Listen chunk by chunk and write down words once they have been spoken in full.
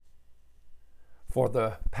For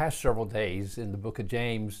the past several days in the book of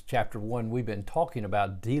James, chapter 1, we've been talking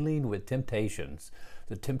about dealing with temptations,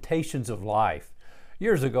 the temptations of life.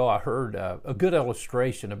 Years ago, I heard a good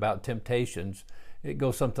illustration about temptations. It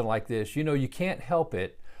goes something like this. You know, you can't help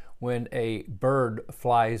it when a bird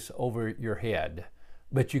flies over your head,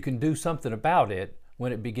 but you can do something about it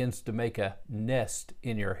when it begins to make a nest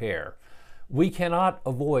in your hair. We cannot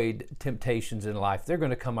avoid temptations in life. They're going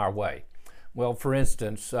to come our way. Well, for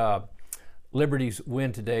instance, Liberty's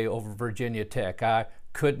win today over Virginia Tech. I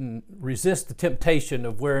couldn't resist the temptation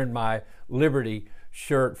of wearing my Liberty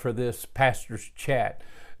shirt for this pastor's chat,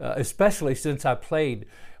 especially since I played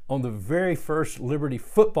on the very first Liberty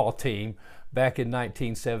football team back in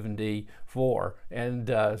 1974. And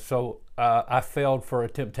so I failed for a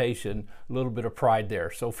temptation, a little bit of pride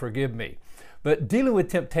there, so forgive me. But dealing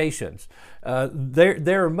with temptations,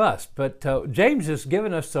 they're a must. But James has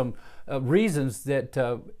given us some reasons that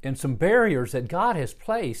and some barriers that God has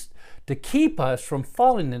placed to keep us from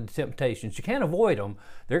falling into temptations. You can't avoid them.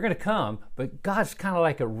 They're going to come, but God's kind of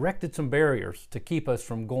like erected some barriers to keep us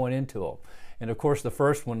from going into them. And of course, the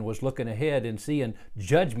first one was looking ahead and seeing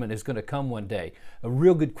judgment is going to come one day. A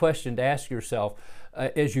real good question to ask yourself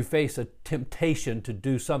as you face a temptation to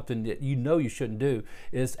do something that you know you shouldn't do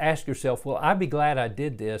is ask yourself, will I be glad I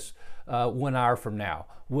did this 1 hour from now?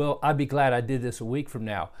 Will I be glad I did this a week from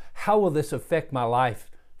now? How will this affect my life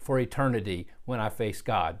for eternity when I face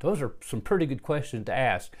God? Those are some pretty good questions to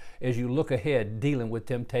ask as you look ahead dealing with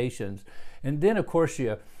temptations. And then, of course,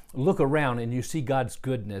 you look around and you see God's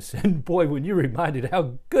goodness. And boy, when you're reminded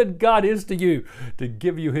how good God is to you, to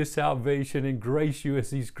give you His salvation and grace you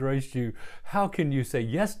as He's graced you, how can you say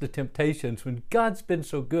yes to temptations when God's been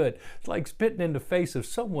so good? It's like spitting in the face of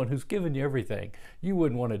someone who's given you everything. You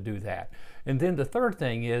wouldn't want to do that. And then the third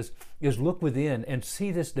thing is look within and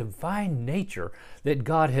see this divine nature that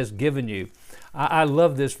God has given you. I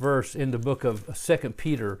love this verse in the book of 2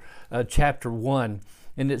 Peter chapter 1.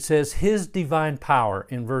 And it says, His divine power,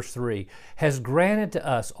 in verse 3, has granted to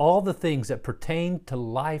us all the things that pertain to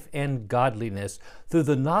life and godliness through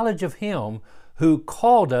the knowledge of Him who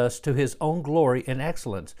called us to His own glory and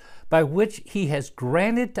excellence, by which He has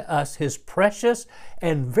granted to us His precious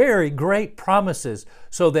and very great promises,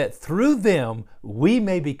 so that through them we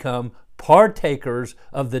may become partakers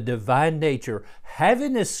of the divine nature,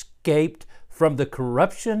 having escaped from the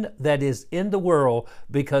corruption that is in the world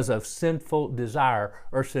because of sinful desire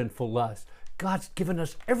or sinful lust. God's given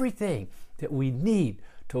us everything that we need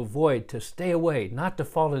to avoid, to stay away, not to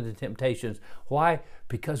fall into temptations. Why?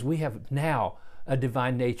 Because we have now a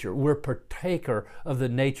divine nature. We're partaker of the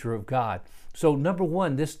nature of God. So number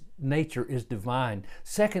one, this nature is divine.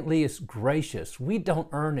 Secondly, it's gracious. We don't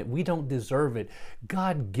earn it. We don't deserve it.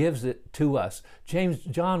 God gives it to us. John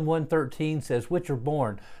 1:13 says, which are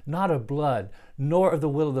born not of blood, nor of the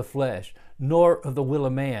will of the flesh, nor of the will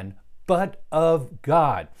of man, but of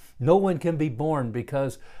God. No one can be born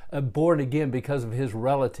again because of his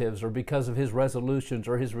relatives or because of his resolutions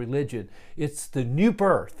or his religion. It's the new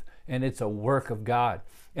birth, and it's a work of God.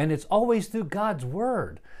 And it's always through God's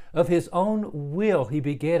word. Of His own will He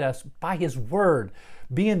begat us by His word,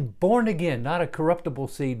 being born again, not a corruptible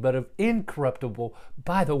seed, but of incorruptible,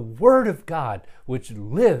 by the word of God, which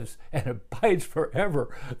lives and abides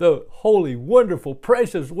forever. The holy, wonderful,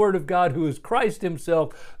 precious word of God, who is Christ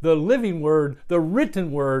Himself, the living word, the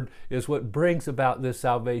written word, is what brings about this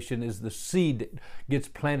salvation, is the seed that gets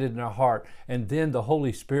planted in our heart. And then the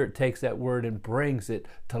Holy Spirit takes that word and brings it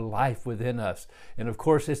to life within us. And of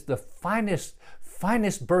course, it's the finest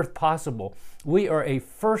birth possible. We are a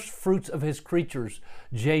first fruits of His creatures,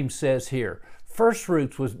 James says here. First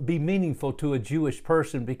fruits would be meaningful to a Jewish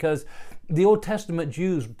person because the Old Testament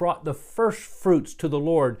Jews brought the first fruits to the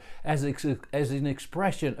Lord as an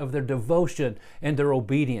expression of their devotion and their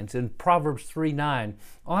obedience. In Proverbs 3:9,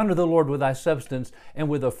 honor the Lord with thy substance and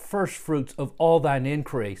with the first fruits of all thine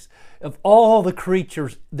increase. Of all the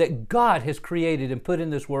creatures that God has created and put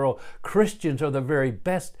in this world, Christians are the very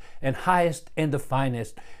best and highest and the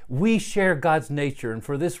finest. We share God's nature, and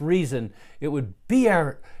for this reason, it would be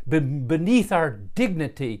beneath our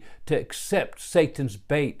dignity to accept Satan's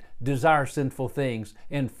bait, desire sinful things,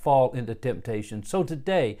 and fall into temptation. So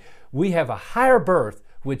today, we have a higher birth,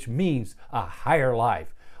 which means a higher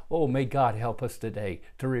life. Oh, may God help us today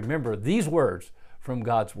to remember these words from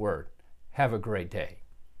God's Word. Have a great day.